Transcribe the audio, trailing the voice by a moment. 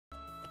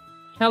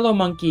Hello,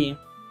 monkey.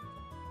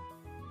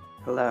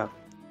 Hello.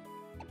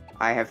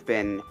 I have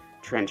been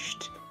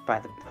drenched by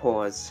the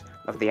pores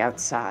of the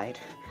outside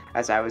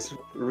as I was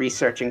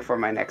researching for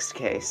my next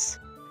case.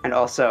 And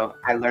also,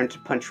 I learned to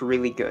punch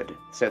really good,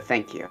 so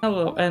thank you.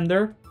 Hello,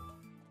 Ender.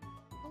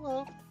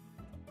 Hello.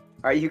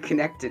 Are you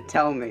connected?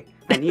 Tell me.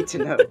 I need to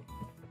know.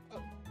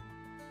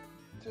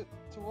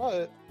 To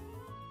what?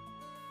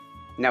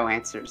 No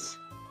answers.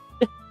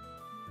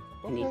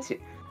 Okay.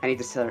 I need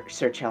to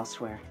search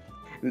elsewhere.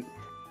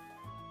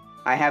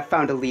 I have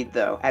found a lead,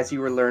 though. As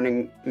you were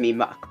learning me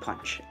Mach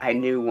Punch, I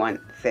knew one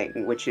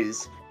thing, which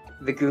is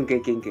the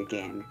Goonga Ginga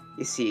Gang.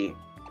 You see,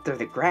 they're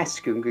the Grass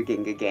Goonga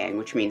Ginga Gang,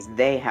 which means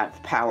they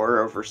have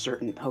power over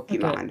certain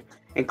Pokemon,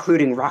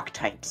 including rock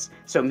types.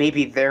 So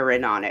maybe they're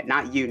in on it.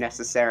 Not you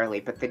necessarily,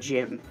 but the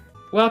gym.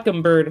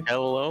 Welcome, bird.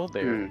 Hello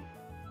there.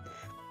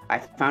 I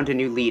found a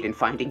new lead in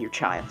finding your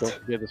child. Don't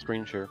forget the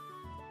screen share.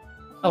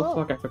 Oh,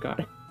 fuck, I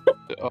forgot.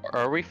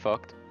 Are we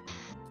fucked?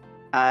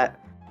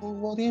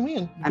 What do you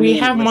mean? We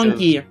have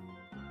monkey.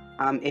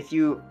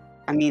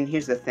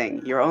 Here's the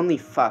thing. You're only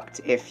fucked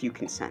if you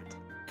consent.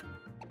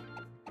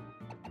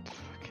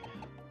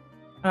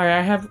 Alright,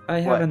 I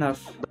have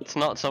enough. That's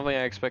not something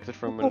I expected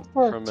from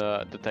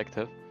a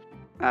detective.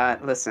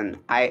 Listen,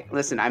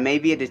 I may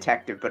be a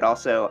detective, but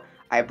also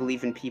I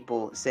believe in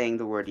people saying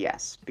the word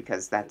yes,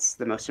 because that's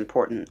the most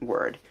important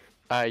word.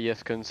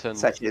 Yes, consent.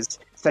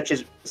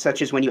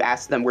 Such as when you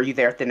ask them, were you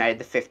there at the night of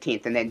the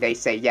 15th, and then they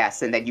say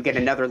yes, and then you get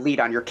another lead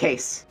on your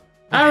case.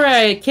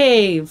 Alright,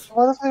 cave.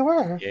 What if they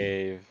were?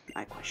 Cave.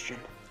 My question.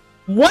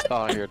 What? Oh,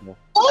 I heard no.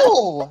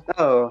 Oh!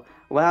 Oh,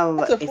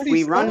 well, if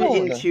we run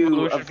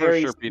into a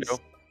very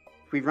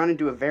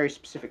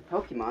specific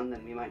Pokemon,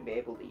 then we might be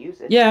able to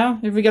use it. Yeah,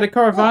 if we get a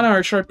Caravana or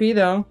a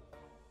Sharpedo.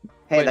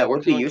 Hey, Wait, that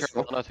would be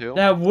useful.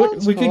 That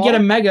would we could get a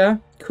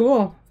Mega.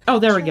 Cool. Oh,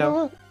 there we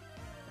go.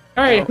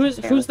 Alright, who's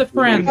the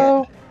friend?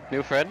 Oh.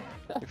 New friend?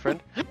 New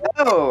friend?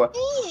 Oh!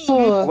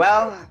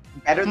 Well,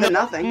 better than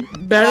nothing.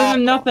 Better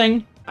than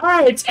nothing.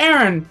 Alright, it's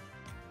Aaron!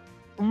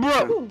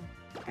 Bro!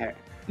 Let's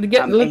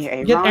get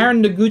Ron?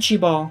 Aaron the Gucci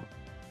ball.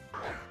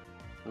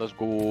 Let's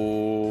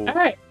go.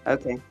 Alright.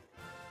 Okay.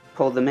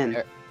 Pull them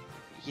in.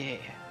 Yeah.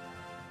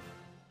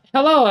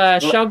 Hello,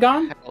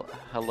 Shelgon?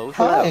 Hello,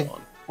 Hi. Shelgon.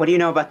 What do you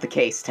know about the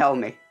case? Tell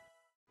me.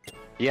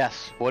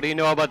 Yes. What do you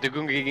know about the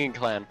Gunga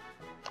clan?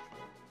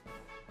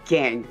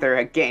 Gang. They're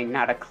a gang,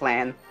 not a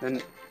clan.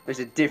 Then there's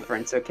a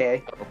difference,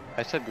 okay?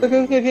 I said The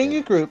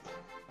Gunga group.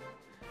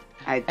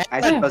 I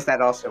suppose that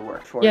also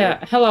worked for you.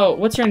 Yeah, hello,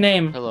 what's your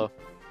name? Hello.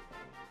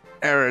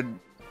 Aaron.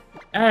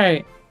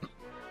 Alright.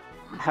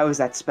 How is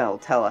that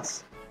spelled? Tell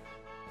us.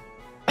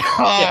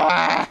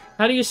 How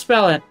do you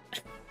spell it?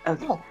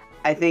 Okay.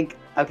 I think...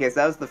 Okay, so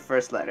that was the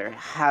first letter.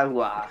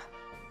 Hawa.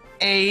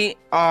 A-R-O-N.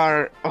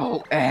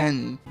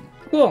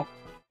 Cool.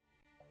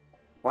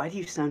 Why do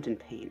you sound in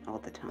pain all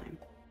the time?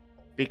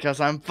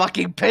 Because I'm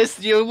fucking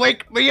pissed you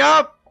wake me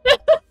up!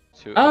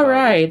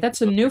 Alright,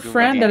 that's a new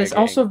friend that is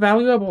also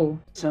valuable.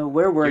 So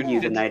where were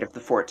you the night of the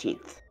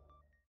 14th?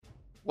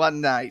 One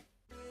night.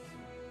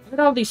 Look at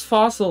all these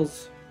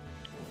fossils.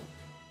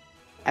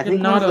 I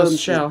think one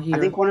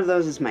of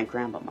those is my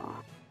grandmama.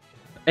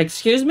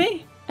 Excuse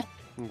me?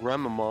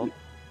 Grandmama.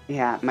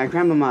 Yeah, my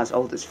grandmama's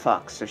old as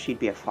fuck, so she'd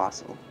be a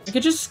fossil. I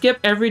could just skip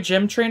every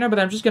gym trainer, but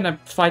I'm just gonna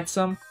fight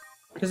some.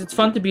 Because it's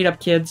fun to beat up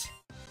kids.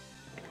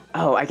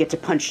 Oh, I get to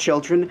punch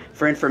children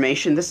for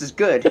information? This is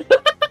good.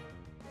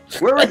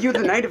 Where were you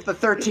the night of the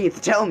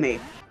 13th? Tell me.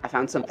 I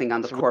found something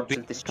on the corpse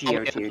of this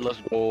Geodude. Let's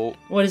go.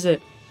 What is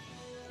it?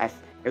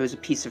 It was a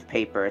piece of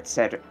paper. It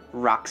said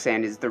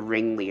Roxanne is the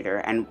ringleader,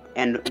 and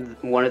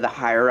one of the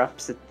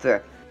higher-ups at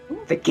the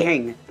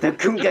gang, the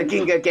Gunga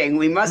Ginga gang.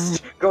 We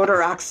must go to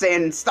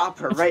Roxanne and stop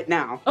her right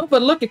now. Oh,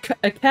 but look, a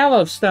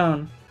Kalos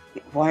stone.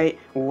 Why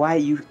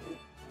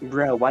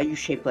you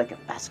shaped like a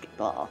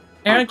basketball?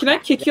 Aaron, can I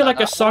kick you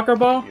like a soccer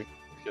ball?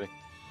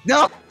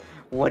 No!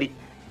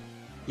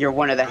 You're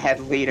one of the head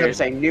leaders.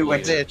 I knew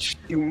it. Bitch.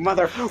 You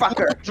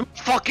motherfucker.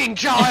 Fucking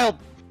child!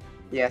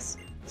 Yes,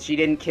 she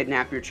didn't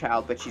kidnap your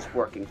child, but she's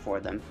working for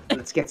them.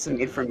 Let's get some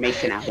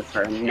information out of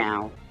her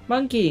now.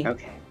 Monkey.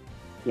 Okay.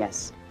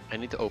 Yes. I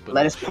need to open.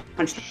 Let us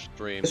punch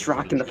stream. this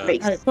rock in the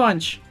face. Alright,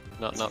 punch.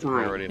 Not Fine.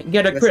 priority.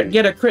 Get a crit,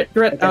 get a crit.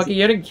 Okay,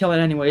 you didn't kill it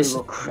anyways. We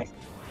will crit.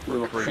 We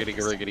will crit.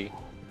 Riggedy.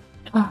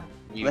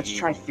 Let's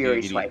try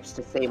Fury Swipes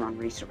to save on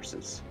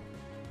resources.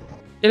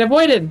 It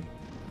avoided.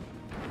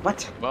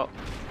 What? Well,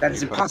 That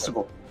is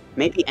impossible.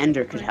 Maybe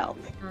Ender could help.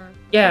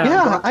 Yeah.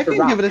 Yeah, Rock I to can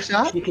rock. give it a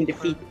shot.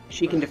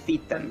 She can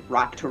defeat them,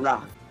 rock to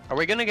rock. are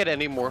we gonna get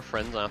any more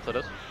friends after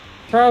this?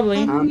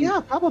 Probably.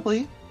 Yeah,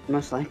 probably.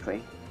 Most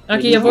likely. Okay,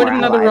 We need avoided more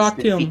another allies rock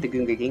to tomb. defeat the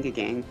Gunga Ginga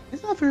gang.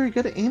 He's not very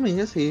good at aiming,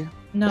 is he?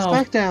 No.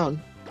 Back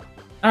down.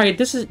 Alright,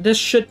 this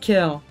should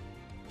kill.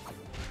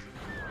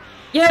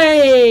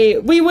 Yay!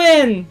 We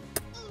win!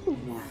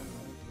 Yeah.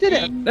 Did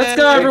it? Let's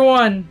go,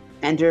 everyone!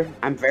 Ender,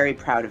 I'm very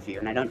proud of you,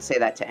 and I don't say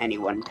that to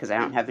anyone because I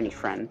don't have any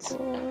friends.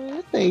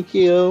 Oh, thank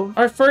you.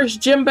 Our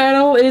first gym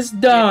battle is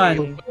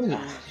done!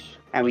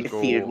 And we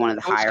defeated one of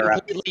the I was higher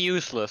ups. completely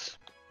useless.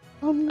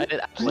 I did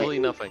absolutely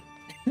nothing.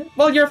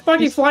 Well, you're a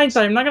fucking flying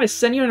type. I'm not gonna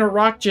send you in a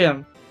rock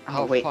gym.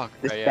 Oh, Oh, wait, fuck,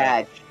 this right, yeah.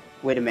 badge.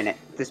 Wait a minute.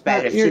 This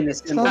badge, I've you're seen this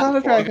still symbol not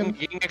a before. dragon.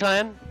 Gunga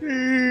Clan?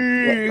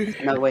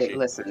 No, wait,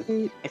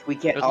 listen. If we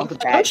get all the Oh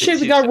badges,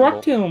 shit, we got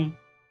Rock Tomb.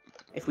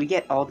 if we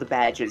get all the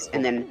badges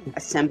and then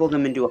assemble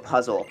them into a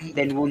puzzle,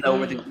 then we'll know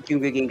where the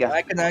Gunga Ginga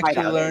I can actually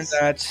hideout learn is.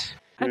 that.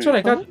 That's what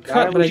I got Why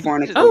cut, are but we I...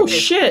 fornicating? Oh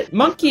shit!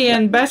 Monkey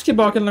and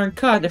basketball can learn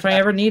cut if I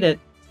ever need it.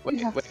 Wait,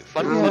 Yeah. wait,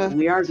 fun Yeah.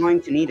 We are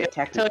going to need it,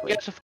 Tell technically. you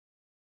guys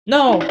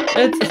No,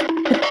 it's...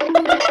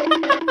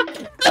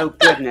 Oh,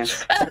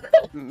 goodness.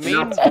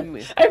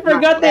 I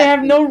forgot they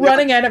have no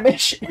running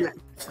animation.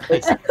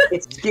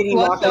 It's Skinny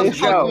What Walker the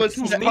Joe. fuck was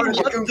He's that? part of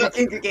the What Gunga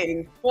the- Ginga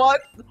Gang.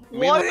 What?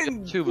 Me What look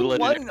in, up two what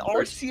legendary in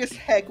cards. Arceus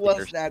heck was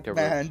There's that Darmanitan.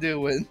 man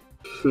doing?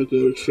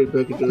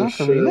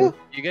 Ocarina?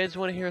 You guys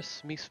want to hear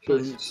us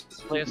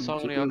play a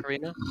song on the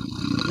ocarina?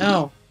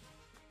 No.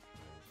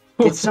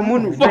 Did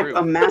someone rip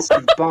a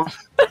massive bomb?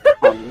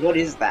 What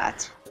is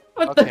that?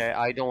 What the... Okay,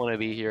 I don't want to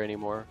be here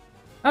anymore.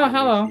 Oh,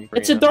 hello.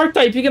 It's a dark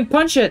type, you can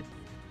punch it.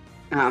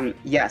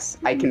 Yes,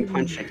 I can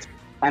punch it.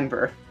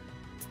 Ember.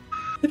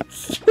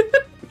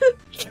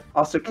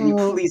 Also, can you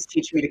Oh, please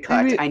teach me to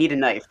cut? maybe- I need a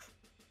knife.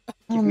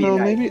 Oh Give me a no,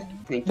 knife. maybe.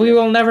 Thank you. We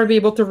will never be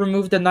able to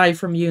remove the knife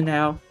from you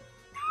now.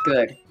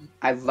 Good.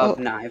 I love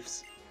Oh.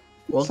 knives.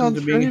 Sounds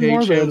very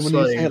morbid when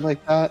you say it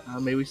like that.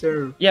 Maybe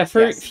so. Yeah,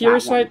 for Yes,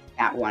 Furious that one. Fight...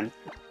 That one.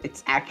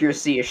 Its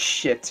accuracy is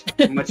shit.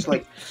 Much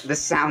like the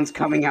sounds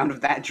coming out of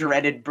that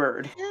dreaded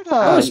bird.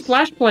 Oh, Um,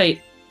 Splash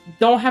Plate!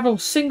 Don't have a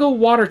single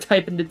water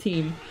type in the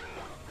team.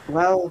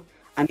 Well,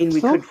 I mean,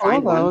 we so could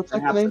find cool though. one. It's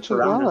like an perhaps a ancient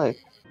piranha. relic.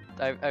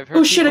 I've heard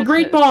Oh shit, a people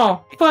great say-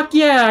 ball! Fuck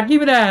yeah, give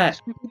me that!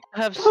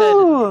 Have said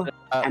Oh.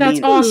 I That's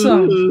mean,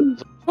 awesome!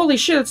 Holy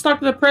shit, let's talk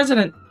to the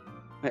president!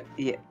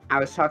 Yeah, I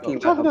was talking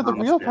about Talking to the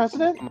Obama's real nose.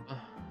 president?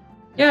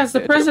 Yeah, it's the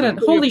president!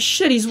 Holy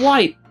shit, he's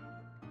white!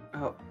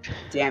 Oh,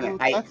 damn it!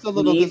 Oh, that's a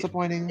little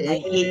disappointing. I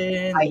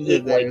hate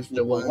white There's the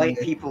people. one. White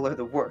people are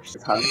the worst.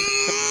 Huh?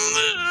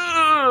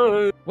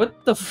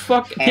 What the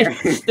fuck Aaron.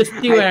 is this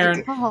do,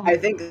 Aaron? Oh, I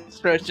think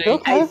Stretching.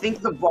 Okay. I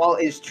think the ball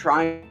is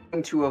trying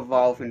to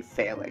evolve and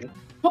failing.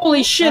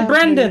 Holy shit,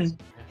 Brendan!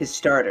 His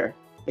starter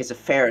is a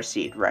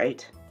Pharisee,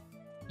 right?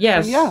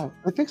 Yes. Yeah,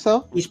 I think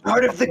so. He's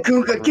part of the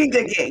Gunga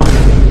Ginga Gang.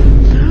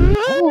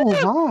 Oh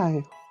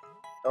my!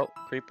 Oh,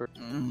 creeper.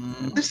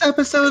 This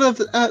episode of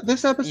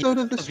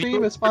the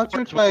stream is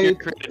sponsored by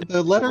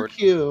the letter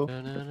Q.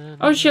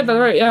 Oh shit, that's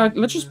right.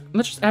 Let's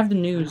just have the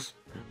news.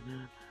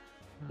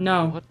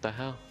 No. What the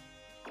hell?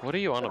 What are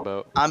you on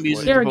about? I'm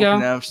using There the we go.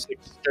 Pokemon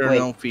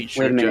external wait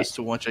feature a minute. just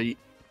to watch Wait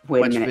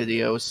a watch minute.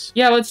 videos.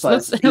 Yeah, let's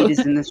BuzzFeed is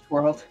in this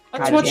world.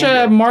 let's God watch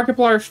damn a it.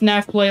 Markiplier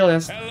FNAF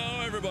playlist.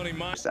 Hello, everybody.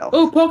 My Yourself.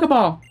 Oh,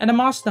 Pokeball and a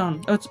Moss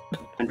Stone. Oh, it's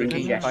Under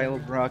ingestion. Pile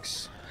of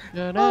rocks.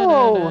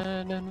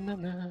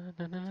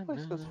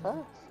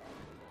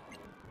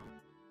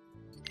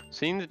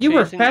 Seeing the You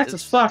were chasing fast is-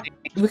 as fuck.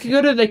 We could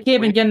go to the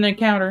cave and get an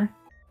encounter.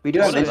 We do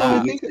have What is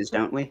instant that? uses,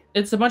 don't we?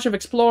 It's a bunch of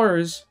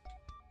explorers.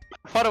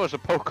 I thought it was a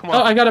Pokemon.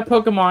 Oh, I got a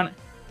Pokemon.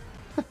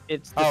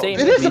 It's the Oh. same.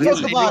 It is a Maybe-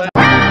 Pokemon!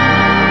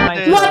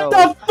 What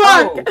the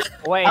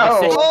fuck? Wait. Oh,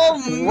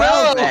 Oh,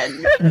 well no!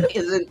 then,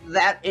 isn't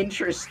that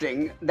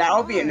interesting?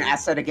 That'll be an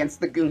asset against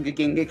the Gunga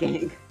Ginga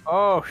Gang.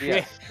 Oh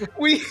shit. Yeah.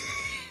 We.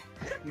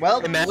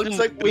 Well, Imagine looks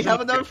like we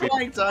have another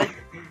flying type.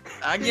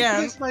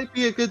 Again. This might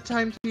be a good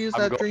time to use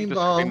I'm that going dream to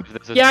ball. scream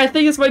this is- Yeah, I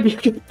think this might be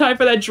a good time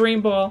for that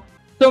Dream Ball.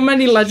 So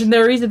many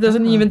legendaries, it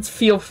doesn't even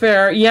feel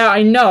fair. Yeah,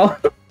 I know.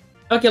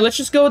 Okay, let's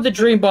just go with the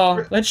Dream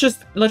Ball. Let's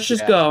just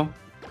Yeah. go.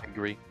 I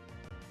agree.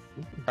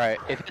 Alright,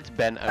 if it's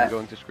Ben, I'm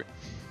going to scream.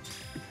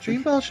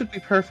 Dream ball should be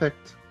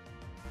perfect.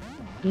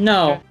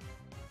 No.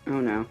 Oh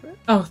no.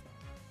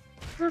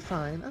 We're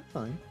fine. I'm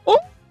fine.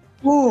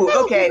 Ooh,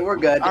 okay, we're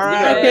good.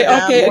 Alright, Okay,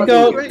 yeah, okay, what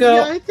go, Right, go.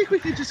 Yeah, I think we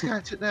can just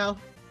catch it now.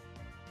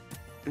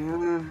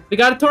 We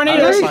got a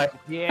tornado. Alright.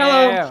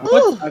 Yeah.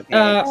 Hello. Oh,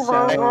 Uh,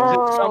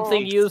 so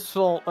Something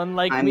useful,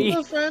 unlike I'm- me.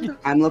 hello, friend.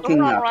 I'm looking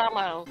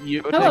up.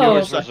 You, Hello.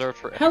 Yours reserved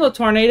for Hello,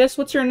 Tornadus.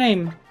 What's your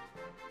name?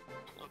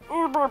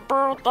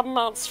 Uberbird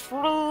demands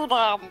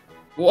freedom.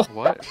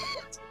 What?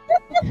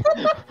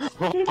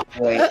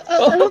 Wait,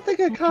 I don't think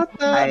I caught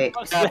that.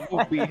 That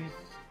would be I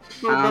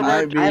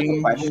have a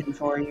being- question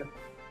for you.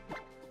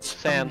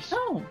 Sans.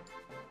 Oh.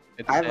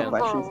 It's I have a Sans.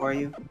 question for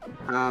you.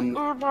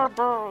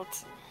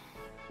 Uberbird.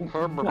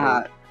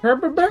 Herbert.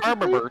 Herbert?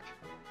 Herbert.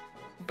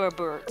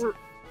 Burbird.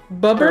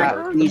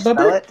 Bubber? Can you spell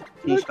Bubber? it?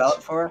 Can you spell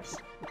it for us?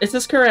 Is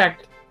this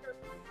correct?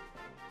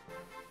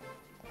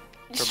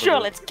 Sure,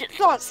 let's get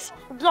yes.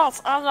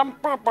 Yes, I am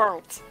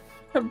Burbird.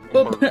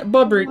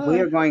 Bubbert. We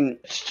are going.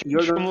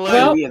 You're going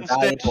Well- to be a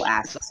valuable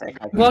asset. I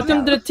can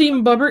Welcome to tell. the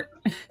team, Bubbert.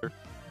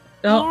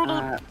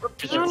 Oh.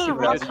 Puny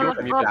record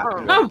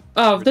Burbird.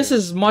 Oh, this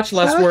is much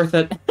less worth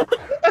it.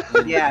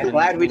 Yeah,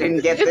 glad we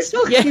didn't get It's this.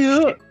 so Yeah.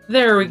 cute.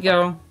 There we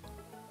go.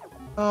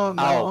 Oh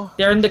no. Ow.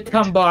 They're in the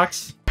cum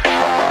box.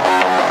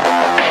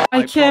 I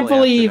I can't probably have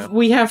believe to know.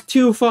 we have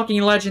two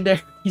fucking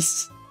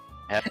legendaries.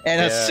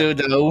 and a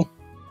pseudo.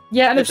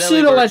 Yeah, and a The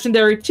pseudo Delibird.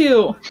 legendary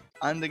too.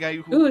 I'm the guy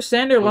who. Ooh,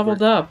 Sander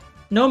leveled up.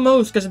 No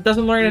moves, because it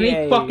doesn't learn any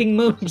Yay. fucking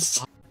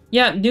moves.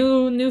 Yeah,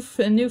 new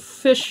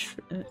fish.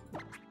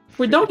 If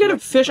we don't get a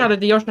fish out of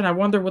the ocean, I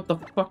wonder what the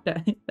fuck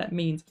that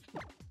means.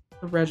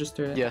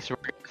 Register it. Yes, we're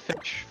gonna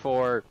fish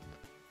for...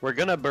 We're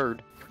gonna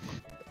bird.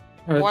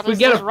 What If we is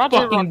get this a Reggie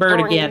fucking bird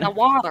doing again. in the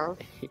water?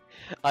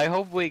 I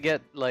hope we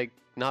get, like,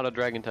 not a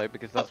dragon type,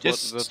 because that's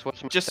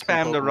what's Just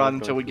spam the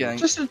run till we get.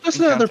 Just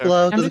another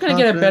blow. I'm just gonna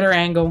get a better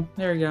angle.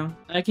 There we go.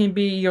 I can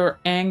be your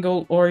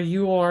angle, or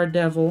you are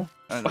devil.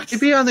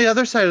 Maybe on the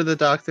other side of the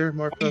dock, there are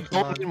more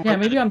Pokemon. Yeah,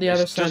 maybe on the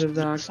other side of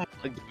the dock.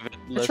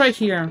 Let's try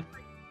here.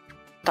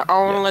 The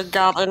only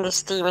god in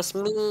this team is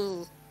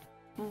me.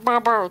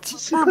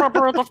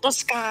 Bird of the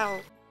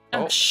sky.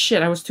 Oh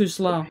shit, I was too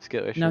slow.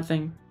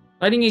 Nothing.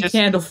 Lighting a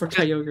candle for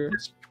Kyogre.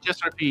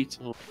 Just repeat.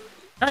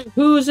 Alright,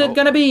 who's it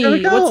gonna be? There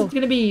we go. What's it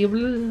gonna be?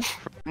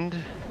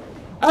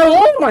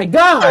 Oh my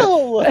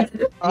god!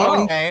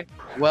 Okay.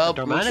 Well,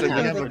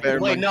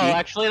 Darmanitan. Wait, no,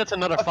 actually, that's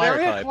another fire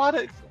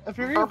type. A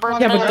very Bird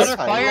aquatic Yeah, but of the the-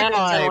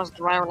 sky was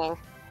drowning.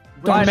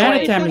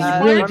 Darmanitan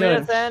is really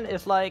good. Darmanitan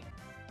is like...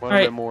 One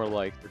Alright. of them more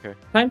like, okay.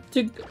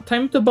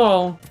 Time to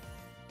ball.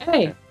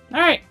 Hey,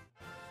 alright.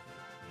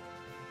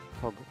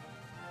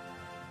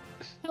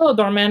 Hello,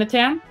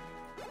 Darmanitan.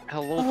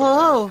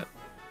 Hello.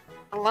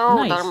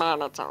 Hello, Nice.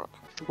 Darmanitan.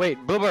 Wait,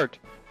 Boobert.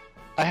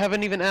 I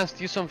haven't even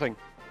asked you something.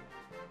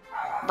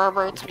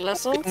 Bird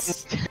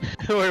listens.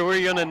 Where were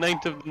you on the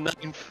 9th of the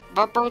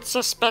 9th? Bird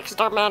suspects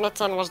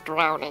Darmanitan was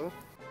drowning.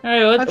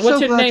 Alright, I'm what's so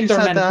your glad name, you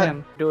said that.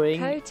 Darmanitan? doing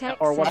Kotek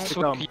or what's to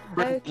said- come.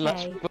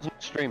 Last Okay. week was my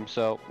stream,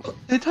 so...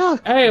 They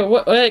talk. Hey,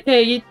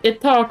 okay,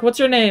 it talk. What's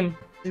your name?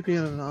 Maybe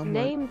an omelet.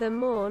 Name the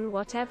morn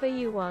whatever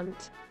you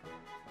want.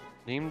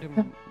 Named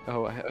him...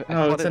 Oh, I Oh,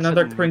 thought it's it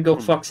another said- Kringle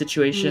fuck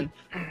situation.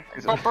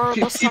 Bird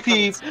is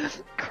seconds.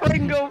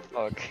 Kringle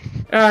fuck.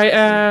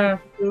 Alright,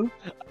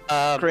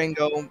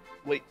 Kringle.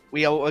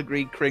 We all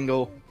agreed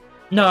Kringle.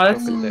 no,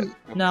 that's I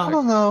no.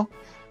 don't know.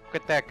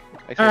 Kotek.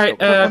 I said Alright,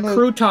 so.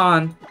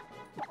 Crouton.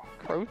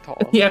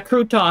 Crouton. Yeah,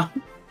 Crouton.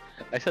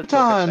 I said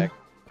Crouton.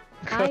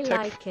 I Kotek.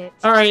 like it.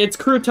 Alright, it's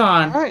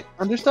Crouton. Alright,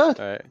 understood.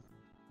 Alright.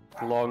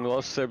 Long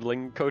lost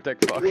sibling,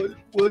 Kotek fuck.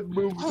 What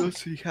move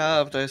does he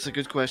have? That's a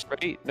good question.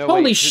 Right? No,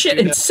 Holy wait, shit,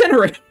 do that.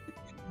 incinerate!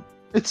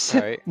 It's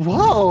Alright.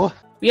 whoa.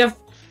 We have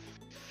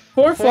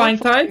four flying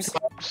types,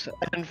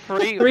 And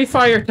free. 3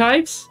 fire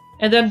types,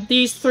 and then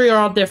these 3 are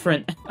all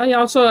different. I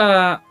also,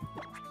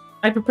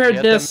 I prepared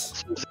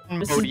this.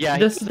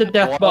 This is the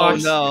death Oh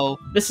box. no.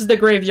 This is the Are you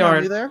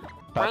graveyard. there?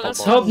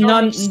 Let's hope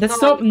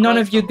none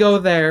of you go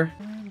there.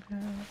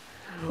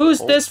 Who's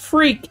this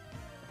freak?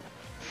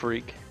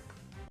 Freak.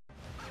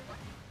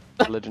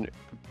 Legendary.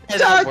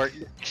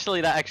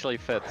 Actually, that actually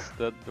fits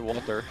the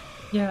water.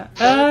 Yeah.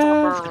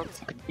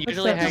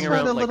 Usually that? hang Just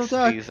around find a like little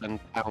duck. cities and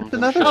towns. It's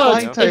another and shit, Oh,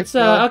 flying you know? type. it's,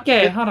 though.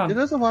 okay, hold on. It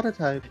is a water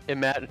type.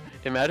 Imagine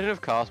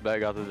if Cosbag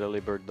got the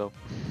Delibird though.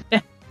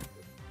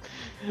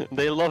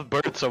 They love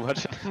birds so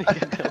much.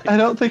 I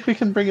don't think we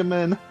can bring him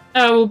in.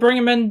 We'll bring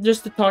him in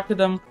just to talk to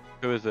them.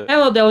 Who is it?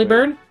 Hello,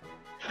 Delibird.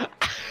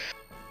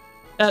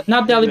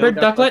 Not Delibird,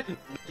 Ducklett.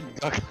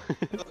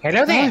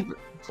 Hello there! Kill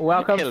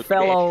Welcome, me.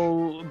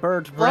 fellow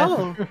bird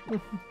Whoa.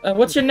 brethren.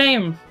 What's your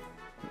name?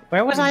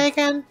 Where was I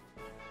again?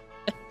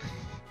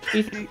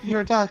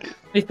 You're a duck.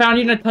 We found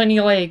you in a tiny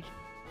lake.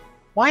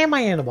 Why am I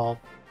in a ball?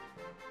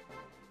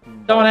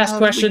 Don't ask We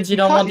questions you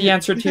don't caught want the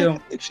answer We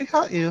to. did- She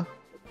caught you.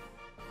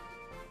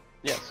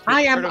 Yes.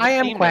 I it's am part of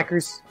the team now.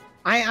 Quackers.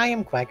 I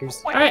am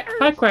Quackers. Alright,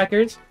 hi,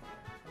 Quackers.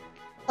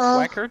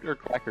 Quackers or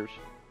Quackers?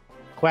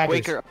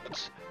 Quackers. Quaker.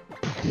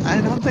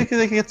 I don't think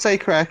they can say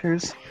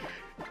crackers.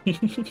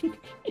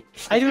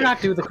 I do not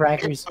do the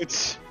crackers.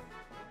 It's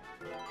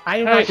I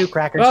do Alright, not do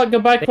crackers. Well,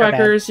 goodbye, They are bad.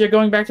 Quackers. You're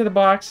going back to the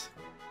box.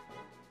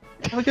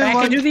 Have a good Back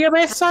one. into the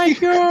abyss I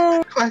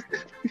go!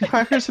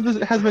 Crackers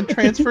has been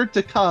transferred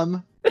to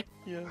come.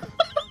 yeah.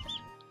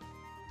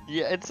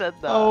 Yeah, it said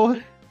that.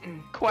 Oh,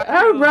 Quackers.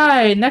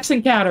 Alright, next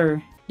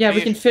encounter. Yeah,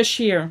 we can fish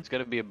here. It's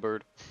gonna be a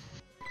bird.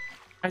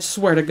 I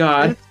swear to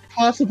God.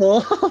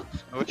 possible.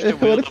 Which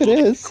What if it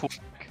is? What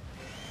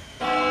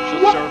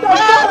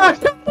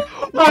the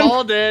fuck?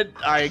 Called it.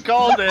 I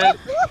called it.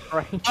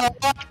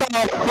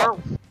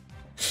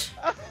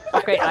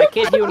 Okay, I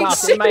kid you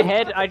not. In my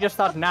head, I just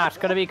thought, nah, it's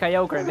gonna be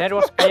Kyogre, and that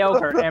was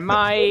Kyogre. Am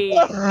I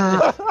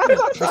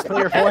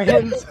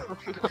clairvoyant?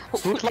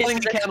 Who's lighting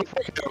the candle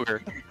for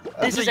Kyogre?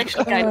 This is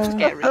actually kind of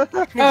scary.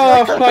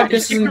 Oh fuck,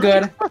 this isn't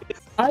good.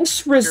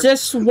 Ice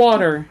resists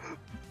water.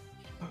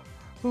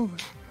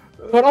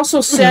 But also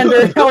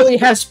Sander only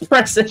has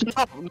present.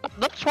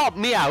 Let's swap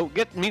me out.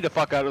 Get me the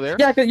fuck out of there.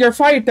 Yeah, cause you're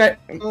fired that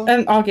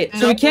and okay,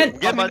 so we can't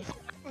Get me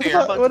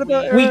What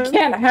about we Aaron?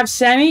 can't have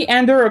Sammy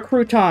and or a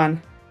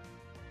crouton.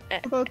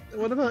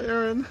 What about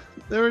Aaron?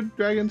 They're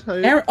dragon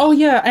type. Aaron, oh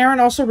yeah, Aaron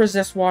also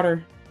resists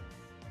water.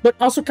 But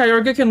also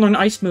Kyogre can learn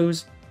ice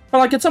moves. But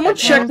like, can someone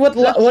check what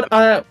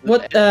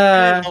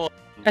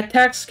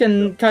attacks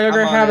can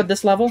Kyogre I'm on have it. at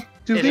this level?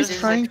 Do It we is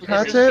try and actually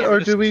catch very it, or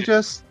scary. do we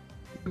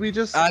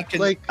just I can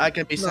like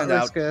be not sent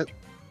out. risk it?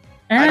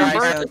 Aaron,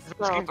 Alright,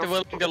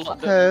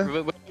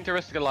 Willing to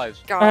risk their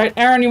lives. alright,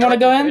 Aaron, you wanna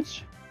go in?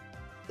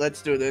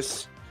 Let's do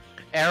this.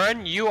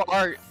 Aaron, you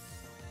are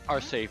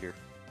our savior.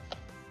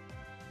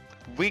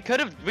 We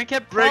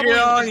kept Bring it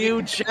on,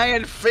 you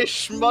giant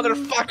fish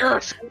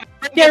motherfucker!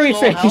 Scary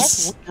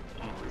face!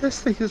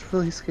 This thing is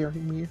really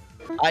scaring me.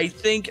 I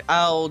think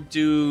I'll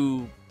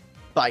do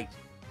bite.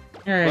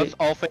 Alright. Let's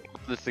all think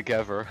of this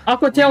together.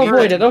 Aqua Tail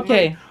avoided,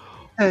 okay.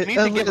 Hey, We need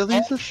to give at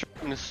least all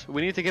strings.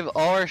 We need to give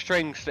all our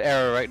strings to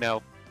Aaron right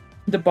now.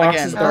 The box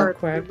Again, is dark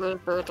quack. The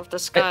bird of the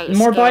sky is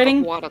more scared of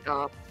biting? water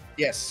god.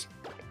 Yes.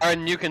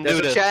 Aaron, you can There's do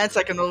a this. chance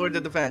I can lower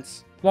the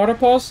defense. Water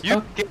pulse? You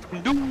Oh.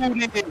 can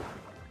do it.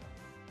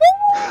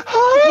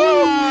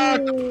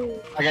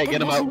 Okay,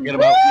 get him out. Get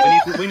him out.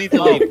 We need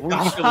to leave. We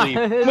need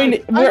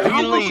to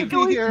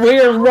leave.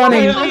 We're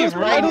running. Leave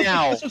right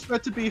now. This was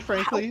meant to be,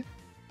 frankly.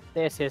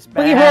 This is We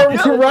bad.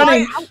 are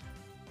running.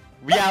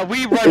 Yeah,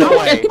 we run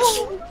away.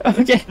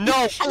 Okay.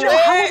 No.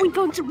 How are we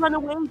going to run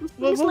away? This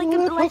What- is what- like what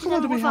a Pokemon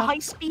legend do we with a have? high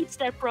speed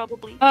step,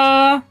 probably.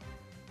 Fuck.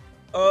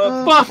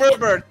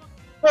 Burbird!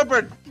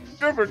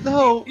 Burbird!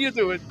 No, You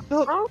do it!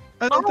 no,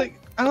 I don't think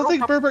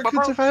Burbert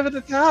could survive an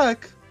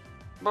attack.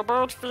 The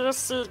bird fears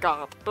sea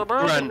god. The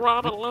bird Run. would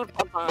rather live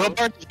than die.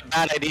 Wilbur,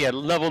 bad idea.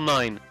 Level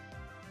 9.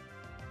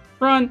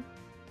 Run.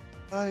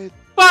 I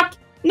Fuck.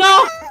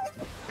 No.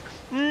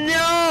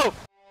 No!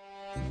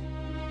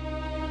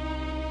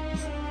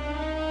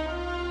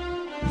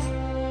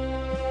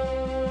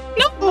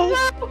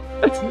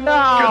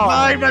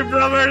 Goodbye, my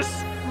brothers!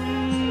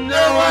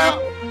 No!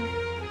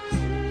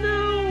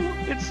 No!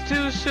 It's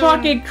too soon.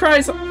 Fucking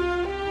Christ. Is For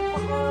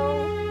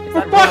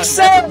that fuck's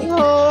sake.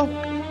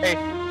 Hey,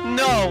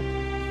 no!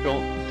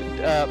 Don't,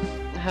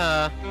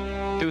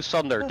 do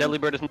Sunder.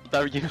 Delibird is not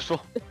that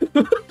useful.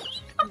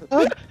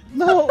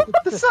 no,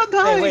 that's not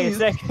nice. Hey, wait a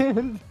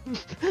second.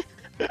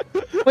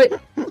 Wait.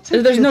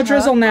 There's no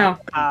drizzle now.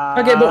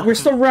 Okay, but we're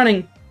still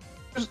running.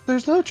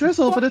 There's no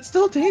drizzle, but it's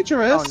still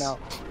dangerous. Oh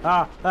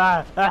no.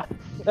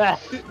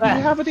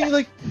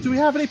 Do we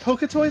have any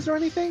Poke Toys or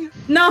anything?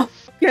 No.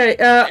 Okay.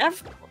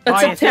 Let's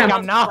Why you think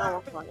I'm attempt.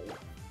 not?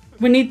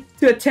 We need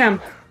to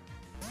attempt.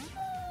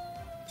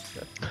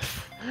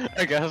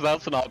 I guess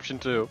that's an option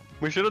too.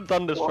 We should have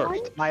done this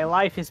first. My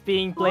life is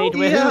being played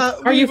with. Yeah,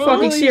 Are you we fucking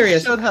really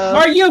serious? should have.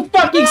 Are you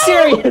fucking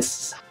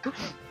serious?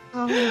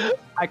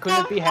 I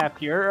couldn't be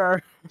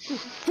happier.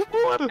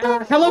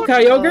 Hello,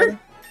 Kyogre.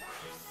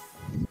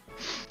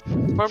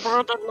 My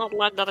bird did not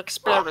like that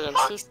experience.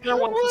 He still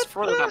wants his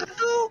freedom.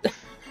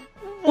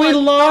 We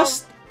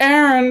lost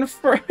Aaron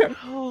for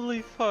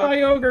Holy fuck.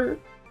 Kyogre.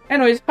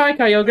 Anyways, hi,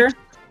 Kyogre.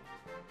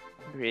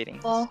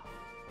 Greetings.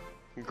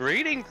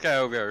 Greetings,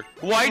 Kyogre.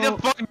 Why the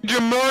fuck did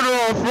you murder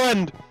our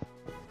friend?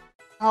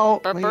 Oh,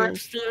 The bird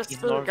fears sea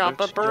god.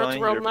 The bird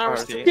will now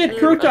see Kid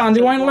Crouton, do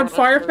you want to learn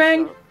Fire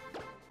Fang?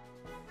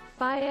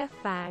 Fire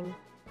Fang.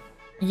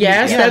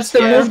 Yes, Yes, that's the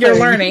Fire move you're Fang.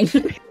 learning.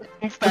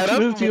 Which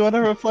move do you want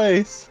to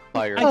replace?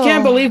 Fire. I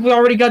can't believe we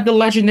already got the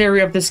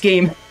legendary of this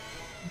game.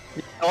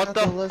 What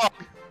the fuck?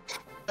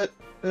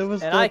 It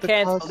was And the I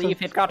can't cost believe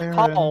of it got Aaron.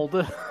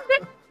 called.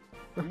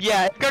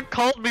 Yeah, it got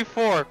called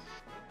before.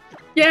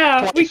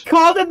 Yeah, we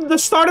called it at the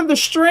start of the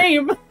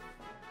stream.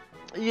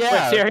 Yeah.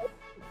 Wait, serious?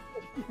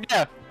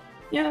 Yeah.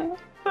 Yeah.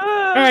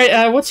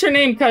 Alright, what's your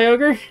name,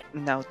 Kyogre?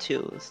 Now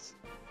choose.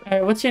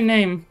 Alright, what's your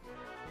name?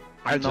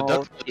 Alright, so No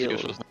Ducklett is deal.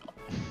 useless now.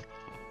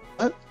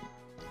 What?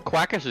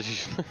 Quackers is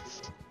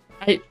useless.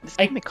 This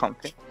give me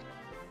comfy.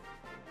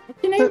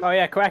 What's your name? Oh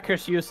yeah,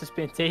 Quacker's use has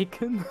been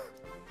taken.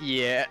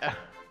 Yeah.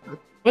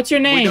 What's your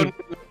We name? don't-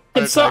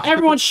 Can so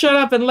everyone shut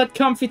up and let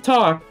Comfy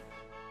talk.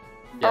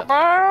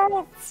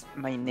 Yeah.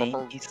 My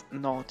name is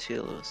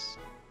Nautilus.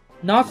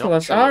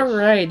 Nautilus.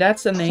 Alright,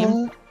 that's a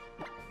name.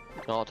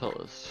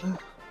 Nautilus.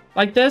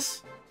 Like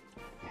this?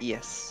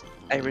 Yes,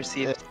 I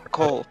received a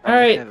call from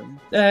Alright,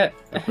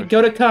 heaven.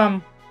 go to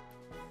come.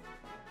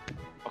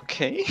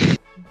 Okay.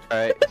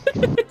 Alright.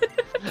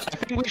 I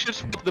think we should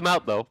split them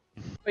out though.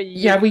 But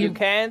Yeah, we- you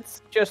can't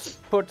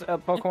just put a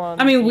Pokemon.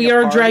 I mean, in we your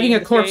are party dragging in a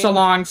this corpse game.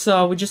 along,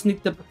 so we just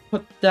need to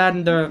put that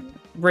in the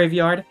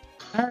graveyard.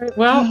 Alright,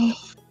 well,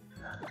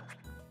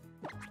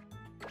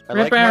 I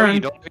Rip like how Aaron. you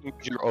don't even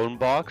use your own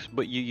box,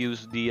 but you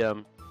use the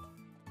I've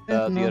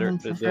other known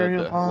for very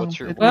long. what's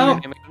your Well-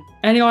 name again?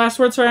 any last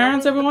words for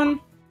Aaron's, everyone?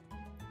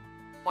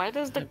 Why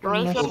does the I'll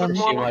graveyard miss want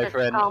you, my the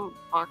friend. gum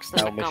box in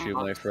I'll the miss gum you,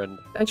 my box? friend.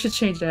 I should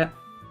change that.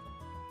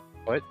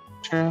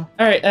 True.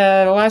 Alright,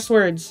 last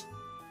words.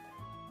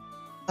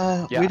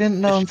 Yeah. We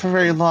didn't know him for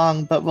very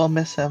long, but we'll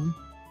miss him.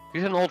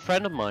 He's an old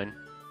friend of mine.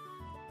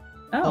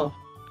 Oh.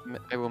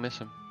 I will miss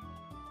him.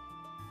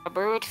 The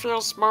bird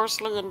feels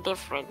mostly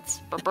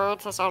indifferent. The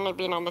bird has only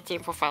been on the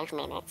team for 5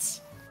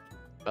 minutes.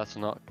 That's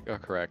not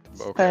correct.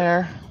 But okay.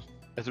 Fair.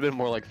 It's been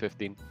more like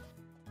 15.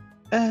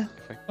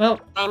 Well,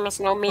 Time has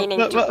no meaning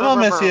But to we'll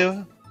miss Bird.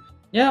 you.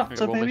 yeah, Okay,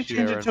 So we'll maybe miss you,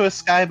 change it Aaron. to a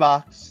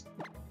skybox.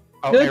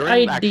 Oh, good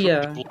Aaron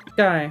idea. actually-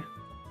 Guy.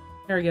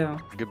 There we go.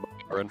 Goodbye,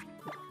 Aaron.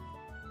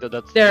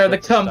 That's, There, the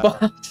that's cum sad.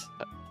 box.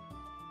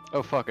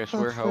 Oh fuck! I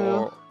swear how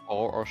true.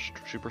 all our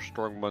super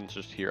strong ones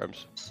just here. I'm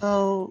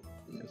So,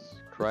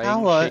 crying, Now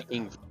what?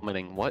 shaking,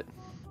 vomiting. What?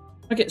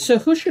 Okay, so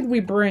who should we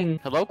bring?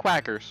 Hello,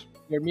 Quackers.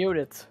 You're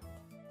muted.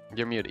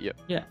 You're muted, yeah.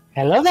 Yeah.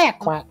 Hello there,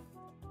 Quack.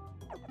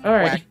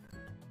 Alright.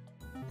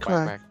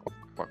 Quack,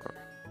 quack,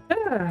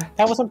 quack.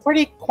 That was some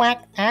pretty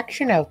quack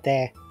action out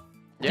there.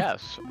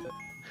 Yes.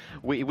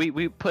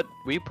 We put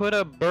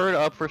a bird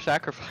up for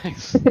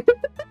sacrifice.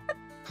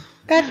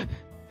 That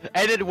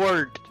And it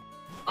worked.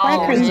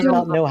 Quackers do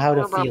not know how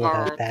to feel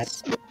about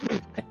that.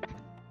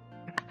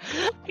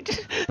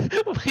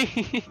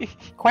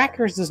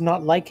 Quackers does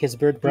not like his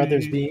bird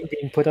brothers being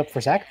put up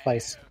for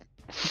sacrifice.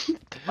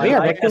 We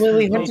are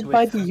regularly hunted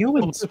by the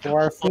humans for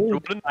our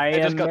food. I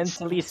am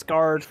mentally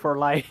scarred for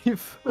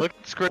life. Look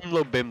at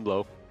Scrimlo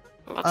Bimbo.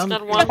 Let's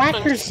get one thing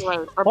Quackers,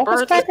 straight. what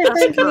was Quackers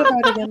thinking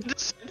about again?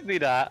 Just send me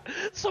that.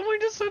 Someone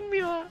just send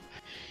me that.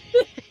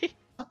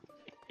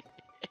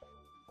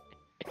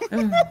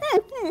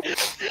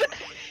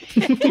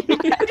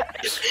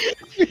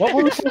 What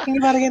were we talking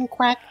about again,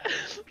 Quack?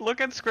 Look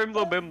at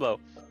Scrimlo Bimbo.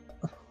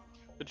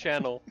 The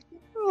channel.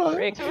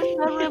 Rick,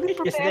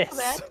 is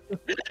this?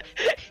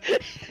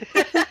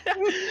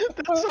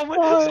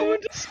 Someone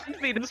just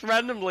sent me this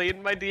randomly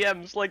in my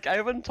DMs. Like, I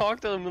haven't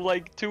talked to them in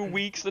like 2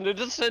 weeks, and they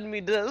just sent me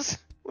this.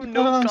 With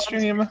no on context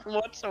stream.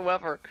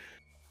 whatsoever.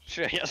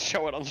 Yes,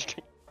 show it on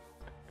stream.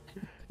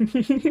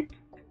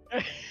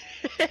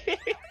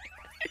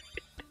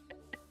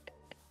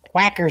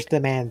 Quackers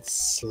demand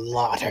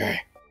slaughter.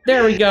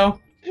 There we go.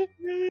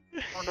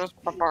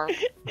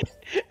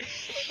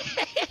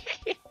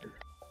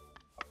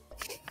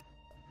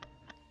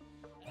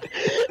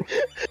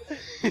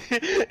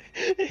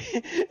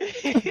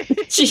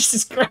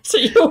 Jesus Christ, are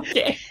you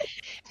okay?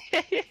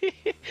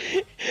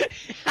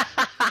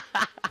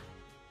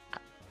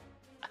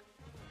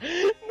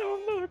 No,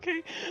 I'm not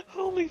okay.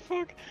 Holy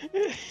fuck.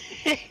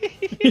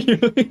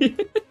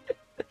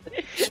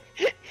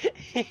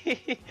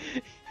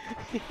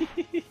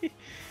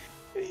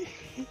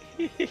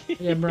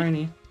 Yeah,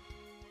 Briny.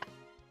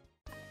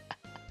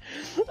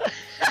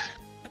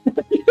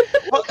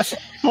 What?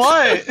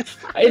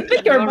 I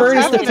think our bird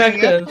is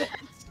defective.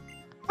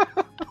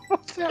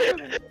 What's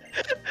happening?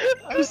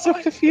 I'm so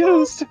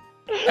confused.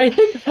 I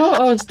think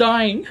is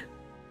dying.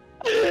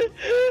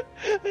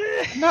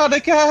 Not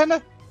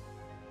again.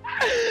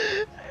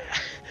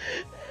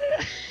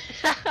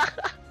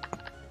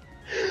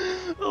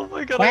 Oh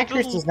my god.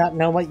 Quackers does not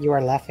know what you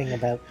are laughing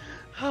about.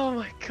 Oh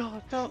my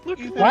god. Look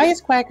at Why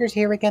is Quackers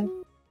here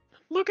again?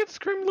 Look at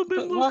Scrimlo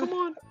Bimbo, come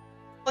on.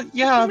 Well,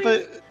 yeah,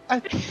 but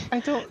I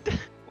don't.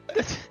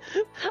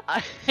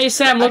 Hey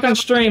Sam, look on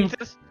stream.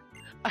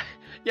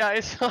 Yeah, I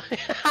saw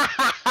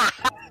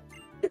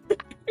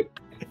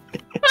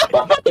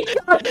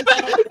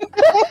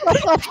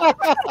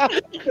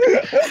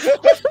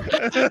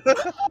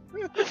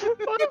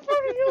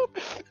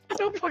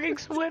I'm fucking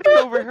sweating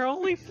over here,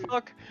 holy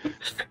fuck.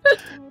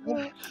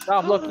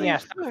 Stop looking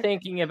at it, stop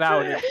thinking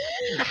about it.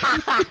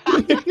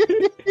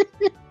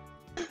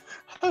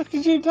 How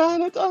could you die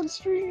on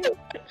stream?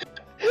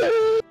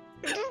 I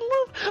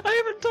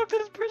haven't talked to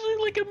this person in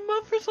like a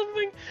month or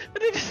something,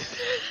 and they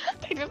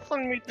just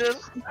sent me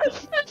this.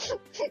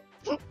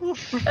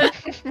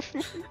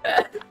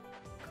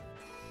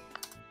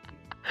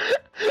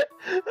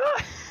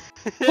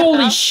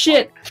 Holy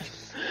shit!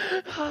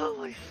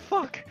 Holy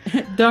fuck!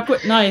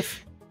 Ducklett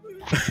knife.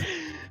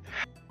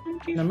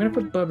 I'm gonna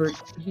put Bubber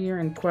here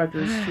and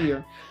Quackers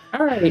here.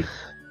 Alright.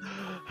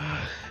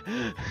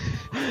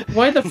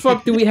 Why the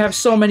fuck do we have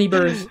so many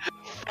birds?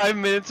 5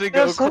 minutes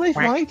ago, There's so many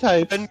flying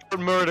types. and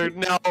murdered.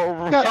 Now,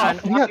 We got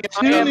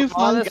two new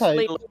flying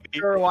honestly types. not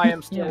sure why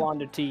I'm still on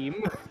the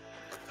team.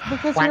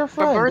 Because you're a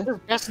friend.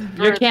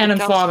 You're cannon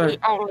fodder.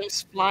 The only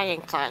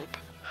flying type.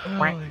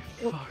 Holy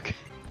fuck!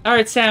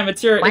 Alright, Sam,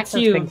 it's you. Me?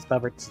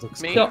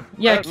 Kill,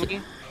 yeah,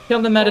 Me?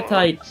 kill the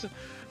Metatite.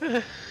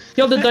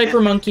 Kill the diaper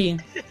monkey.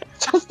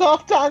 Just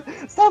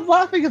stop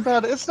laughing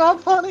about it. It's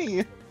not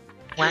funny.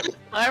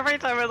 Every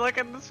time I look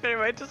at the stream,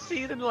 I just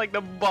see it in like the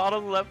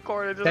bottom left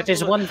corner. Just That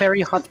is one very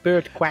hot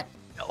bird, Quack.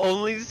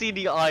 Only see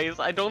the eyes.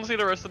 I don't see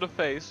the rest of the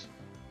face.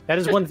 That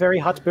is one very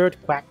hot bird,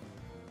 Quack.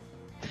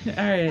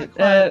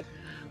 Alright,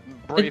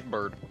 Brave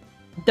bird.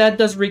 that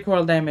does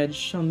recoil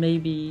damage, so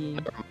maybe...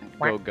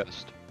 Go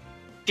Gust.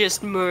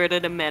 Just murder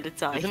the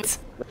Metatite.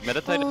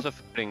 Metatite is a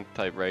fighting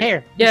type, right?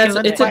 Here. Yeah,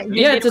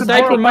 it's a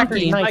diaper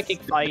monkey.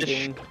 Psychic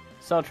fighting,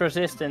 so it's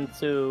resistant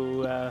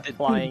to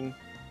flying.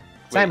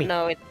 Sammy.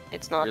 No,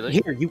 it's not. Really?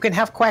 Here, you can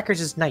have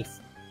Quackers' knife.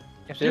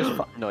 It is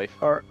Knife.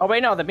 Or oh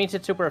wait, no, that means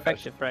it's super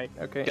effective, right?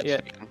 Okay,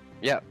 Yes. yeah,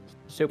 Yeah.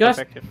 super Just-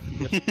 effective.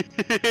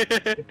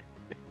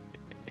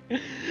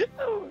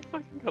 Oh my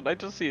fucking god! I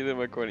just see it in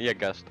my corner. Yeah,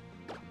 Gust.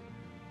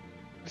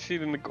 I see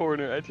it in the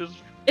corner. I just.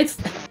 It's...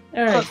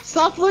 Alright.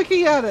 Stop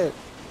looking at it.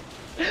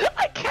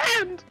 I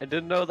can't. I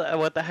didn't know that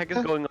what the heck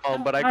is going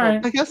on, but I.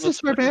 Alright. I guess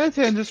this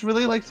Darmanitan just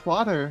really likes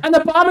water. And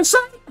the bottom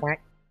side!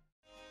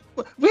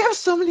 We have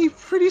so many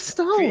pretty If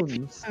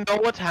stones. you know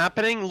what's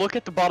happening? Look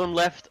at the bottom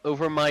left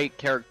over my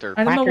character.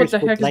 I don't know what the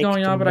Quackers would heck is like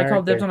going to on, but I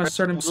call dibs murder. on a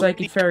certain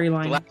psychic fairy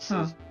line.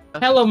 Glasses. Huh.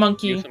 Hello, Use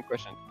monkey. some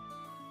question.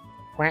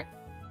 Quack.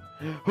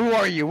 Who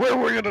are you? Where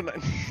were you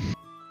tonight?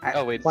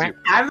 Oh wait, it's you.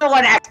 I'm the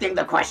one asking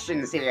the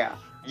questions here.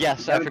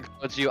 Yes, I forgot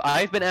it's you.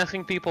 I've been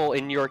asking people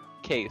in your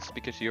case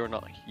because you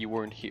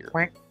weren't here.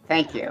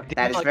 Thank you.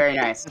 That is very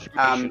nice.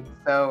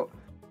 So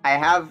I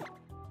have.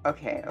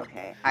 Okay.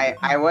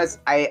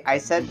 I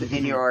said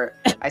in your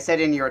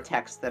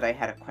text that I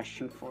had a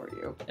question for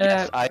you.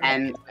 Yes,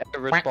 I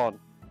respond.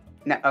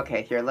 No,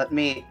 okay. Here, let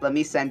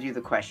me send you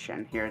the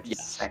question. Here,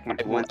 just a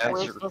second. One second.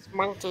 Where's this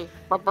monkey?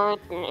 My bird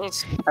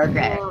is.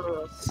 Okay.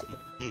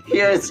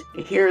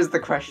 Here's the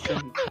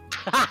question.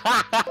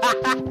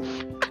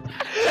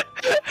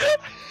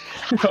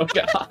 Oh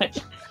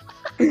god.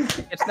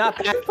 It's not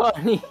that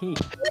funny.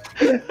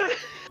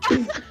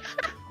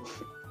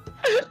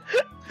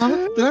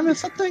 Did I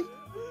miss something?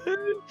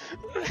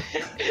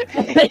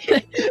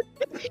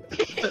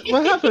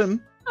 What happened?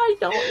 I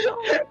don't know.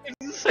 It's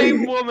the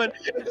same woman.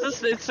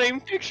 It's the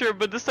same picture,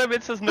 but this time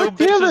it says no God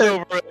damn bitches it.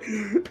 over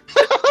it.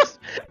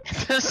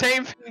 It's the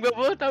same thing, but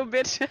with no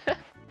bitch.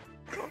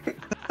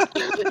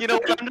 You know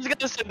what? I'm just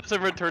gonna send this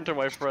in return to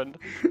my friend.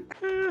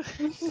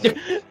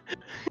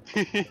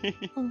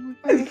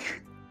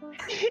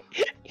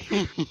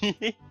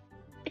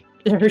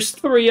 There's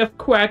 3 of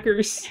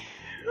Quackers.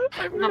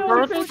 My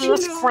bird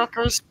feels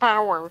Quacker's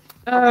power.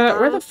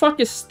 Where the fuck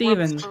is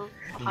Steven?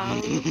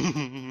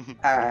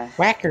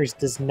 Quackers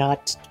does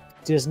not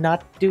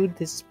do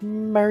this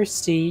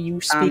mercy you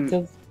speak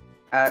of.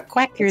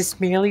 Quackers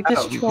merely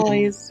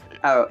destroys.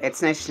 Oh,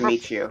 it's nice to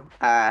meet you.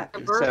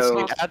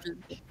 So.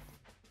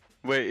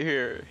 Wait,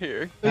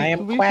 here. I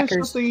am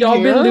Quackers.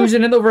 Y'all been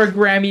losing it over a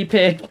Grammy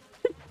pig.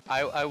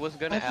 I was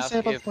gonna I have ask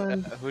to say if about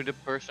who the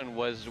person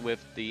was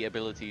with the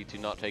ability to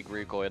not take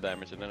recoil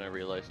damage, and then I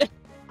realized.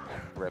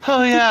 Rip.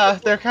 Oh yeah,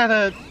 they're kind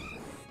of.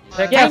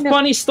 Yeah,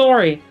 funny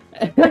story.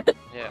 Yeah.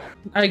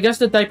 I guess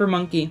the diaper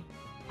monkey.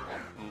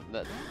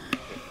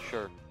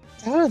 Sure.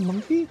 Is that a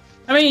monkey?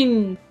 I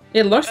mean,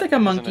 it looks like a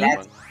monkey.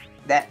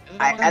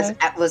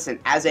 Listen,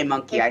 as a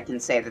monkey, I can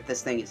say that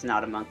this thing is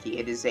not a monkey.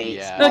 It is a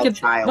Look, small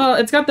child. well,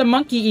 it's got the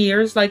monkey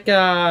ears, like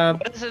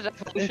What is his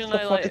evolution?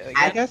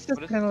 I guess it's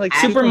kind of like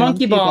Super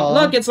Monkey Ball.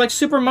 Look, it's like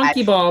Super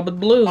Monkey Ball, but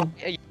blue.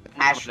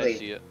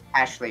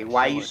 Ashley,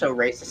 why are you so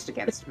racist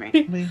against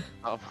me?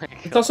 Oh my god.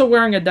 It's also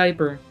wearing a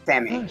diaper.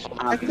 Sammy.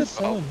 That's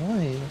so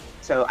annoying.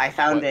 So I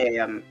found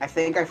I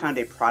think I found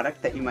a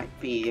product that you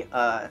might be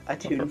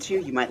attuned to.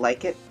 You might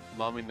like it.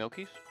 Mommy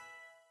Milkies?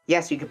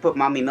 Yes, you could put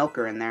Mommy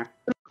Milker in there.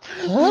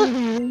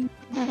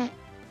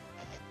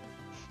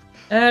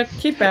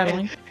 Keep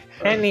battling.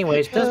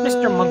 Anyways, does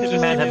Mr. Monkey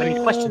Man have any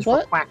questions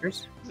for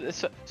Quackers?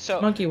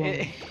 So Monkey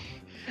woman.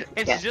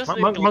 It's just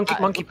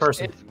monkey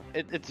person.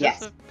 It's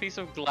just a piece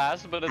of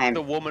glass, but it's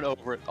the woman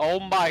over it. Oh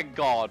my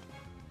god!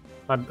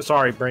 I'm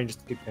sorry, brain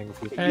just keep thinking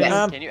of you.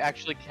 Can you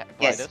actually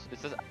buy this?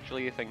 Is this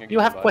actually a thing? You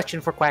have a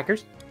question for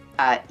Quackers?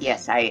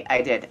 Yes,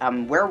 I did.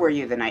 Where were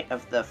you the night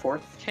of the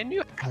 4th? Can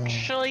you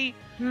actually?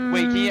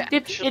 Wait, can you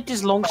it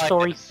is long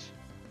story.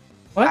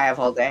 What? I have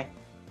all day.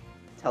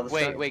 Tell the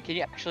story. Wait, can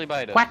you actually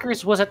buy this?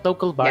 Quackers was at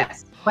local bar.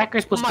 Yes.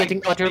 Quackers was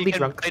getting utterly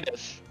drunk.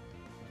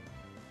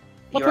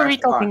 What were we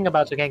talking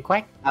about again,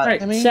 Quack?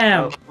 Alright,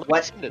 Sam.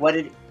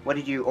 What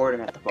did you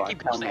order at the bar?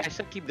 Tell me. I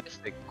said keep this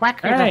thing.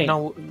 Quacker don't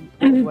know.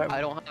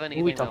 I don't have anything.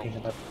 Who are we talking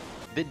about?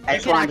 You can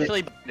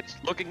actually buy this.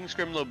 Looking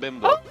Scrimlo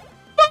Bimbo.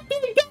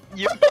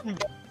 You can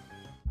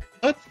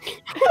What?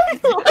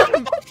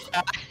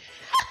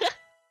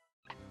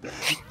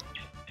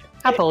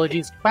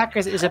 Apologies.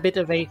 Quackers is a bit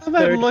of a What am I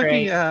third looking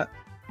grade. at?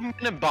 I'm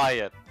gonna buy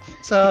it.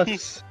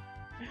 Sucks.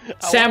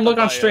 Sam, look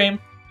on stream.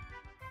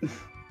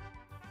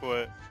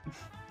 What?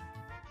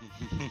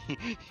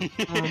 We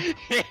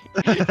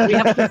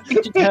have to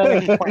speak to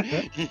Quacker.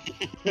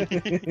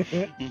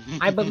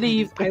 I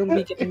believe I will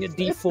be getting a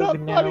D4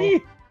 now.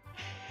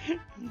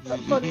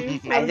 That's funny.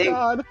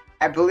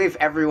 I believe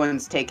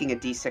everyone's taking a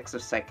D6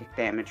 of psychic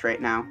damage right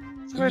now.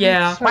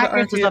 Yeah.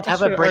 Quacker does not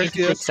have a brain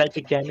to take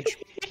psychic damage.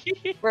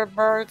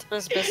 Robert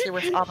is busy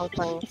with other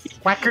things.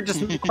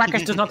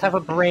 Quackers does not have a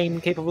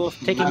brain capable of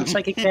taking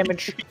psychic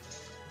damage.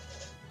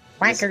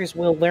 Quackers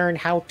will learn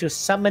how to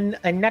summon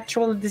a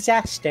natural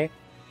disaster.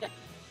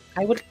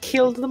 I will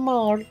kill them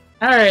all.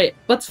 Alright,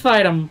 let's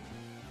fight him.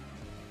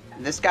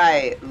 This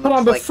guy looks Hold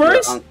on, but like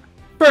first,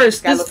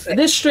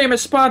 this stream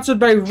is sponsored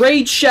by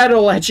Raid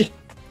Shadow Legend.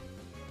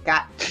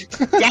 God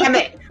damn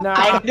it!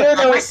 I knew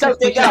there was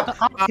something up!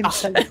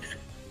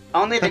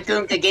 Only the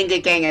Goonga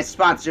Ginga Gang is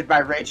sponsored by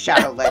Raid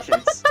Shadow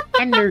Legends.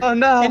 Ender, oh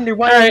no! Ender,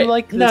 why are you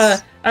like this? Nah,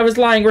 I was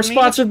lying. We're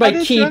sponsored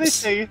by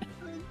Keeps.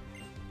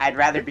 I'd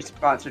rather be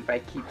sponsored by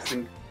Keeps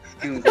than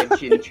Goonga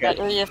Ginger.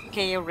 The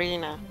AFK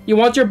Arena. You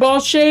want your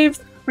balls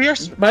shaved? We are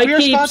Keeps.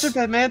 sponsored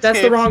by Manscaped. That's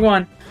the wrong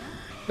one.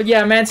 But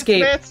yeah,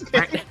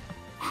 Manscaped.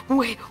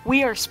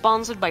 We are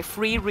sponsored by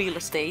Free Real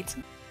Estate.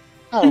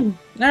 Oh.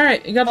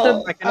 Alright, you got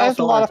I have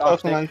a lot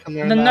of Pokemon can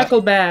learn the that.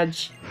 knuckle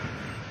badge.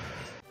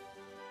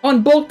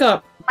 On bulk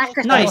up.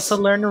 Nice. Also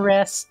learn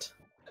rest.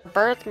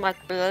 Bert might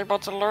be able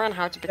to learn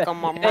how to become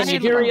more And you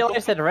do muscular.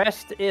 realize that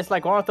rest is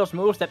like one of those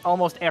moves that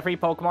almost every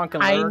Pokemon can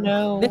learn. I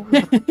know.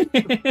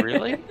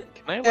 Really?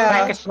 Can I learn?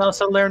 Quackers can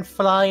also learn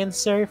fly and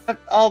surf.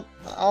 All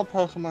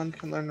Pokemon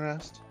can learn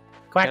rest.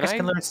 Quackers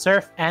can learn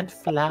surf and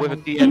fly. With a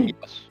DM,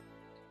 yes.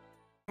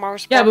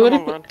 Yeah, but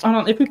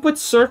if we put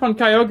surf on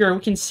Kyogre,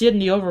 we can see it in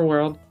the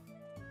overworld.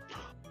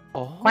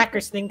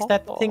 Quackers thinks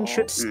that thing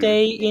should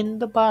stay in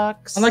the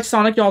box. Unlike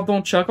Sonic, y'all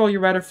don't chuckle, you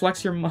rather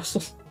flex your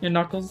muscles, your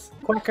knuckles.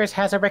 Quackers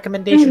has a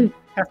recommendation.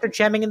 After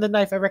jamming in the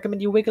knife, I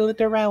recommend you wiggle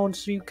it around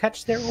so you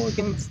catch their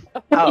organs.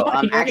 Oh,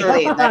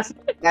 actually,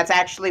 that's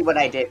actually what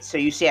I did. So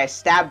you see, I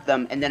stabbed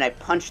them, and then I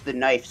punched the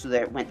knife so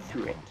that it went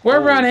through it.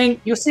 We're running!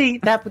 You see,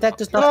 that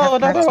does not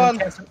have maximum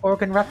chance of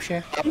organ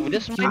rupture.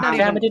 This You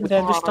jam it in there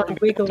and just start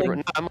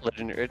wiggling. I'm a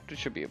legendary. It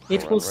should be a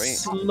It will right?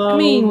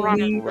 slowly,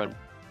 Run.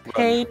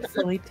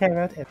 painfully tear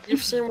out everything.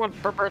 You've seen what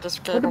Burbert is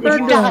capable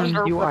Burbert of.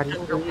 down. You are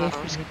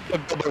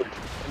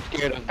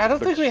I don't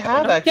think we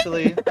have,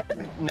 actually.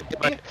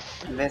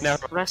 I'm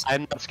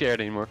not scared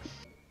anymore.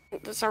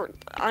 So,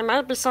 I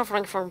might be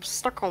suffering from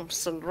Stockholm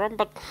Syndrome,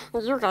 but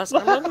you guys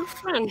are my new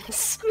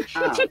friends.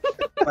 Oh.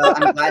 Well,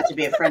 I'm glad to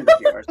be a friend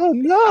of yours. Oh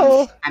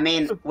no! I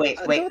mean, wait.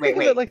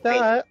 Like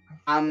that.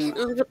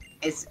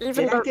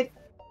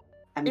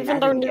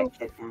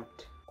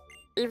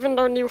 Even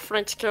though new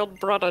friends killed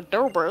brother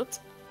Dobert,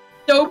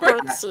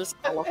 Dobert sees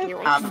all of you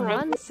as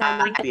friends.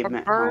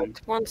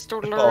 Bert wants to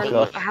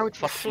learn how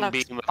to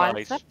flex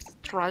biceps,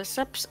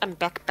 triceps, and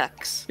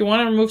backpacks. You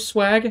want to remove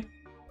swag?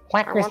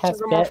 Quackers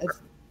has dead.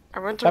 I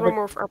want to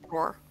remove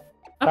uproar.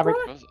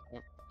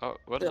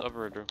 What does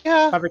uproar do?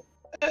 Yeah,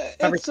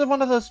 it's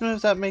one of those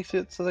moves that makes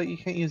it so that you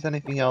can't use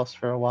anything else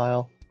for a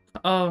while.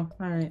 Oh,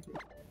 alright.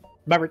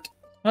 Burbert.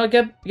 Well,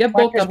 get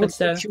both up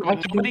instead.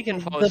 Nobody can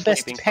fall The asleep,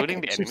 best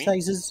including peck the enemy.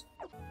 exercises.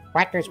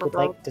 Quackers would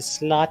like to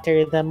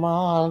slaughter them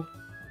all.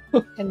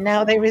 And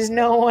now there is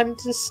no one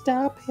to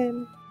stop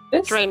him.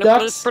 This Trainer,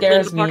 duck please put me in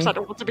the scares box. me. I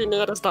don't want to be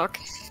near this duck.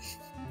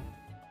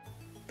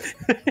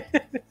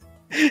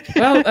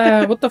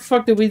 Well, what the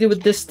fuck do we do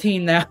with this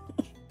team now?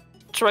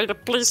 Trainer,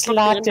 please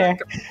Slaughter.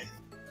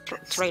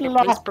 Trainer,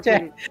 please put me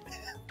in.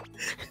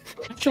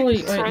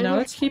 Actually, wait, no,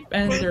 let's keep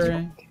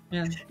Ender.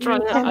 Yeah.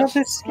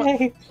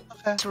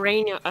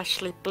 Trainer,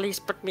 Ashley, please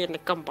put me in the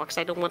gun box.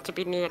 I don't want to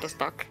be near this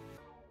duck.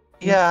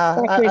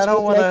 Yeah, I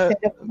don't want to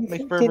like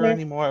make Berber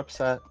any more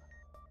upset.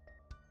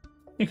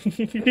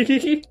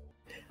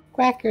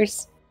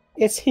 Quackers,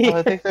 it's here. Oh,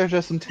 I think they're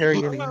just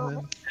interrogating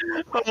him.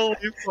 Holy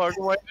fuck,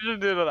 why did you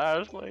do that,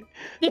 Ashley?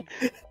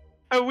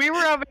 And we were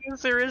having a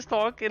serious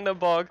talk in the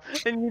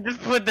box, and you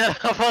just put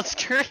that up on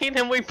screen,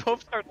 and we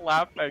both started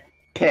laughing.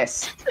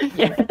 Piss.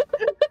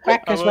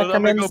 Quackers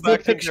recommends the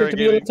picture to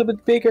be a little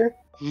bit bigger.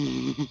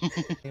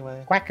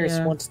 Anyway. Quackers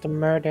wants to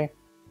murder.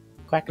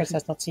 Quackers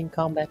has not seen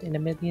combat in a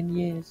million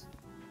years.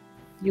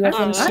 You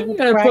haven't seen I'm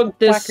gonna Quackers? put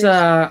this.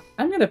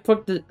 I'm gonna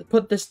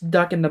put this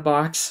duck in the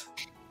box.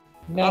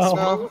 No.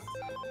 No.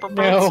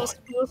 No.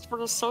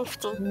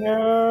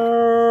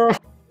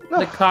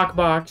 The cock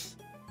box.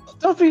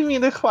 Don't be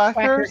mean to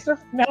Quackers.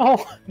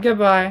 No.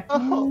 Goodbye.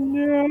 Oh.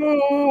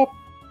 No.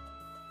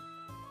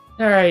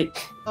 All right.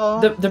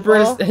 Oh.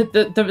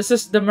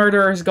 The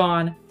murderer is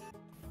gone.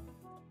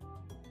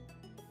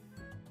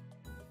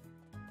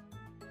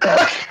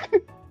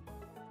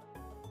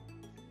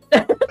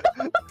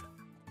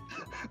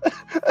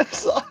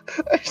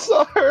 I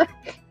saw her.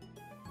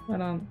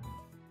 Hold on.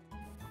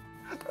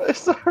 I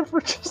saw her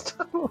for just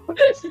a moment.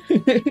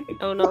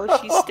 Oh no,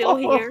 she's still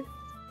here.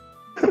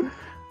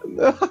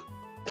 No.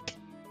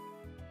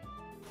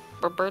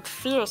 Burbert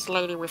fierce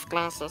lady with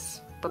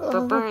glasses. But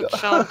Burbert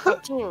shall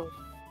continue.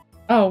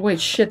 Oh wait,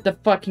 shit! The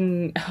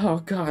fucking.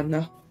 Oh god,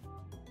 no.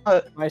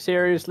 I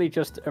seriously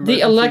just.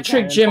 The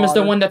electric gym is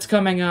the one that's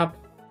coming up.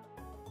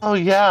 Oh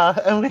yeah,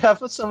 and we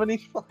have so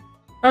many.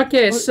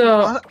 Okay,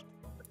 so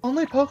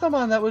only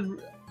Pokemon that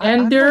would.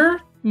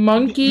 Ender,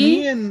 Monkey,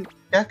 me and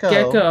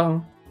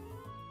Gecko,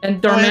 and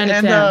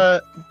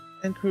Darmanitan,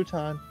 and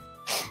Crouton.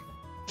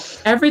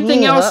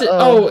 Everything else.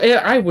 Oh,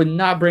 I would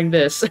not bring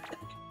this.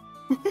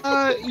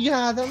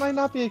 Yeah, that might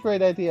not be a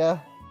great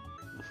idea.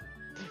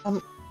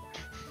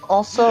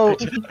 Also,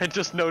 I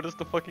just noticed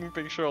the fucking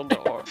picture on the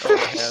arm.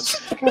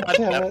 God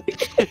damn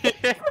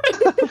it.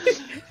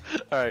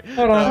 Alright.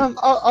 Hold on.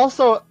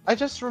 Also, I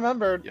just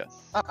remembered. Yes.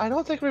 I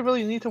don't think we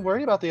really need to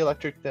worry about the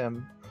electric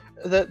dim.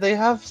 That they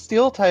have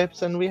steel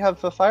types and we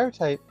have a fire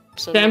type.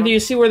 Sam, do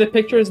you see where the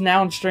picture is now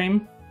on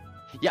stream?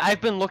 Yeah,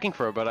 I've been looking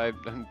for it, but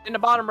I'm in the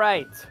bottom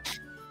right.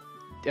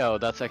 Oh,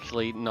 that's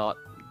actually not.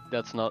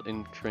 That's not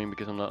in screen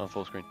because I'm not on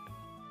full screen.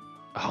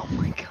 Oh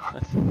my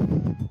god.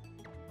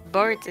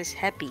 Bart is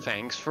happy.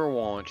 Thanks for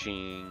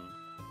watching.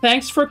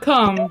 Thanks for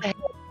coming.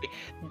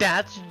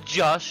 That's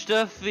just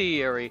a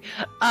theory.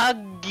 A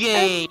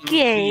game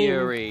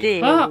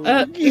theory.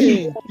 Well,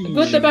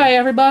 goodbye,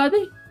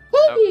 everybody.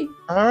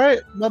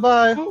 Alright,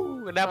 bye-bye.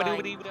 Ooh,